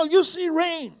 neither shall you see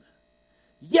rain.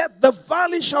 Yet the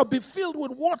valley shall be filled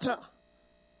with water,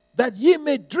 that ye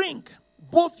may drink,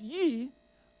 both ye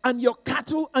and your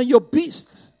cattle and your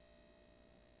beasts.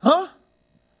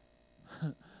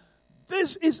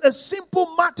 This is a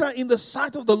simple matter in the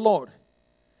sight of the Lord.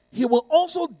 He will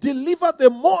also deliver the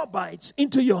Moabites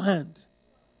into your hand.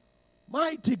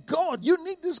 Mighty God, you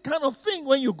need this kind of thing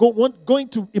when you going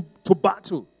to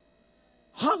battle.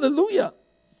 Hallelujah.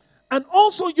 And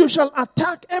also you shall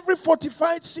attack every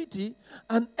fortified city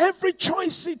and every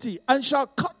choice city, and shall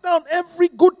cut down every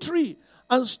good tree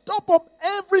and stop up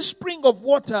every spring of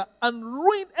water and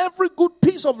ruin every good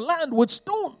piece of land with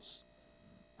stones.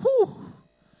 Whew.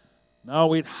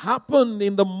 Now it happened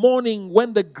in the morning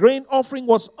when the grain offering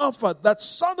was offered that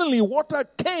suddenly water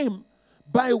came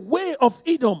by way of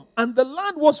Edom, and the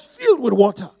land was filled with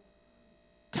water.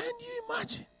 Can you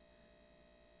imagine?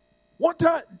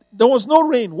 Water, there was no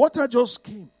rain. Water just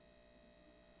came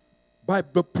by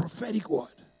the prophetic word.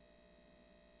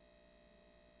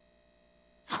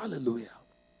 Hallelujah.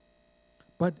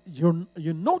 But you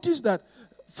notice that,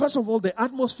 first of all, the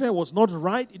atmosphere was not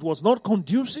right. It was not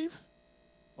conducive.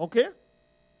 Okay? It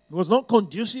was not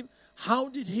conducive. How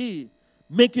did he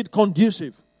make it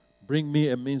conducive? Bring me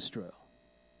a minstrel.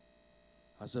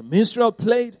 As the minstrel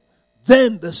played,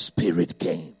 then the Spirit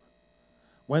came.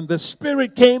 When the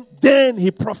Spirit came, then he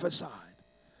prophesied.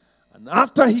 And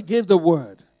after he gave the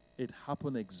word, it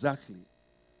happened exactly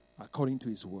according to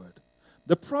his word.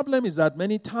 The problem is that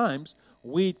many times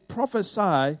we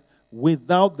prophesy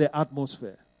without the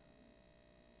atmosphere.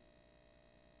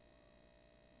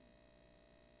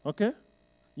 Okay?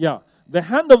 Yeah. The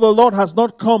hand of the Lord has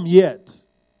not come yet.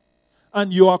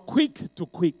 And you are quick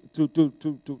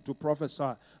to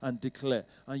prophesy and declare.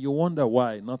 And you wonder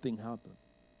why nothing happened.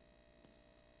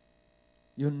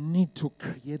 You need to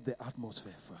create the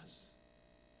atmosphere first.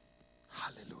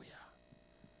 Hallelujah.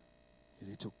 You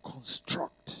need to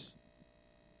construct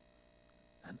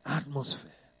an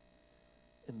atmosphere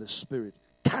in the Spirit.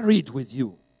 Carry it with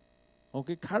you.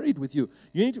 Okay, carry it with you.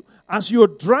 You need to, as you're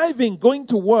driving, going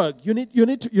to work, you need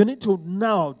to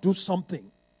now do something.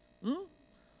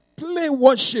 Play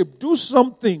worship, do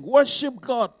something. Worship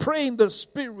God, pray in the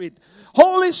Spirit.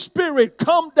 Holy Spirit,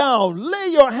 come down, lay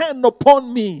your hand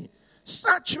upon me.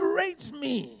 Saturate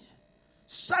me.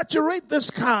 Saturate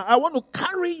this car. I want to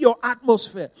carry your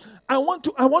atmosphere. I want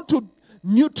to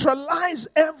neutralize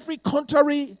every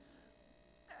contrary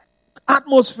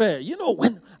atmosphere. You know,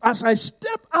 as I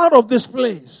step out of this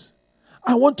place,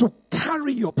 I want to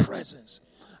carry your presence.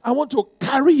 I want to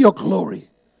carry your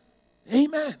glory.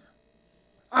 Amen.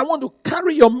 I want to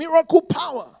carry your miracle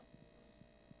power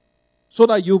so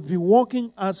that you'll be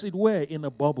walking, as it were, in a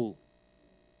bubble.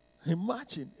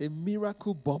 Imagine a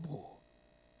miracle bubble.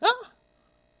 Huh?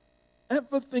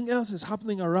 Everything else is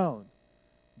happening around,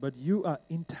 but you are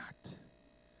intact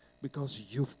because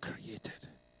you've created.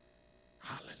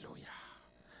 Hallelujah.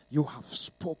 You have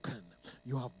spoken.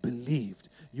 You have believed.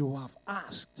 You have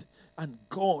asked. And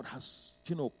God has,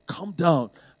 come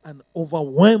down and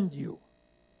overwhelmed you.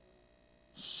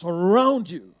 Surround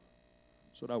you.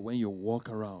 So that when you walk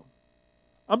around.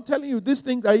 I'm telling you, these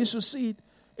things I used to see it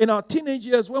in our teenage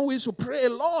years when we used to pray a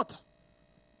lot.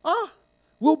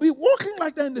 We'll be walking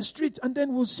like that in the street, and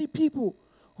then we'll see people.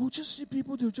 We'll just see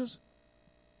people, they'll just.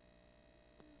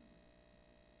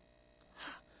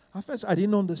 At first, I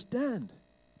didn't understand.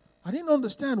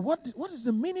 What is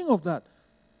the meaning of that?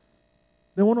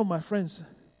 Then one of my friends,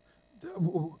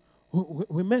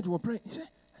 we met, we were praying. He said,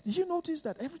 did you notice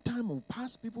that every time we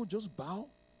pass, people just bow?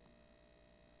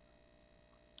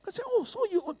 I said, oh, so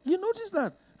you noticed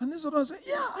that? And this other said,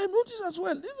 yeah, I noticed as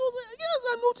well. This other said, yes,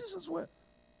 I noticed as well.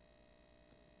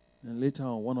 And later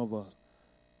on, one of us,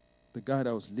 the guy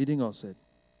that was leading us said,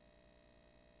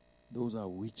 those are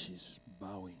witches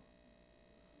bowing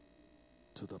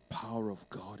to the power of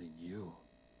God in you.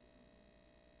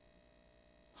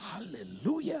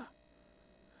 Hallelujah.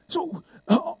 So,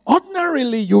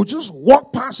 ordinarily, you just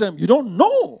walk past them. You don't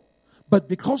know. But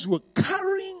because we're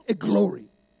carrying a glory,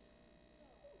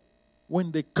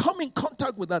 when they come in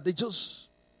contact with that,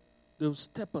 they'll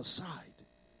step aside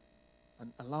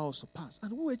and allow us to pass.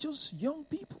 And we were just young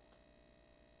people.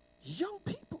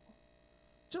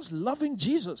 Just loving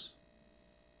Jesus.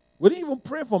 We didn't even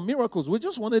pray for miracles. We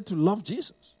just wanted to love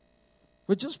Jesus.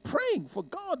 We're just praying for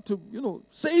God to,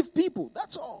 save people.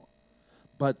 That's all.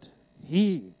 But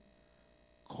He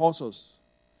calls us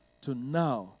to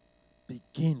now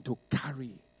begin to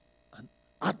carry an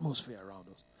atmosphere around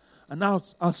us. And now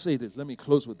I'll say this. Let me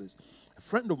close with this. A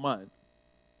friend of mine,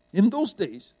 in those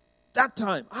days, that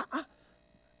time,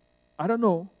 I don't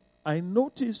know, I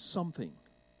noticed something.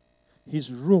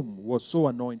 His room was so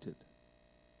anointed.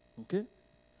 Okay?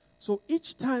 So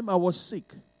each time I was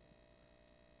sick,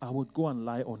 I would go and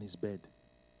lie on his bed.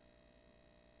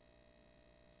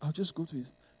 I'll just go to his.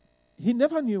 He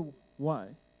never knew why.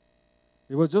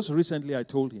 It was just recently I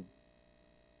told him.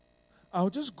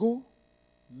 I'll just go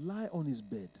lie on his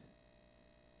bed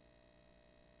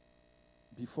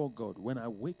before God. When I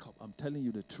wake up, I'm telling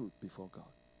you the truth before God.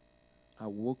 I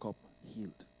woke up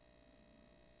healed.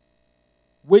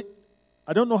 Wait,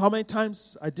 I don't know how many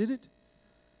times I did it,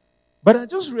 but I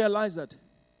just realized that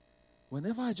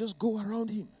whenever I just go around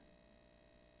him,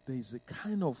 there is a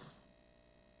kind of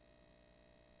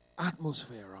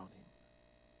atmosphere around him.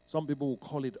 Some people will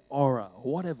call it aura,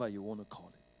 or whatever you want to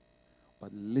call it.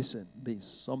 But listen, there is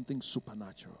something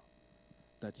supernatural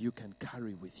that you can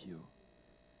carry with you.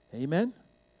 Amen?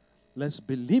 Let's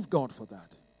believe God for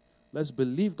that. Let's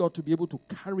believe God to be able to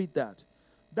carry that.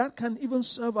 That can even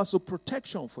serve as a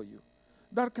protection for you.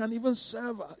 That can even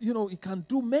serve, it can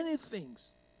do many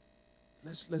things.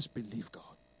 Let's believe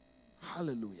God.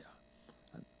 Hallelujah.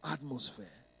 An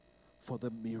atmosphere for the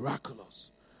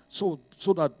miraculous. So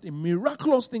that the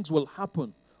miraculous things will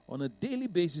happen on a daily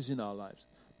basis in our lives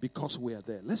because we are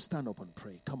there. Let's stand up and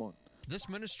pray. Come on. This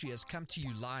ministry has come to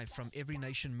you live from Every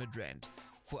Nation Midrand.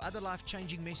 For other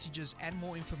life-changing messages and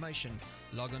more information,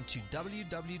 log on to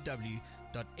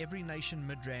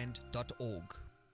www.everynationmidrand.org.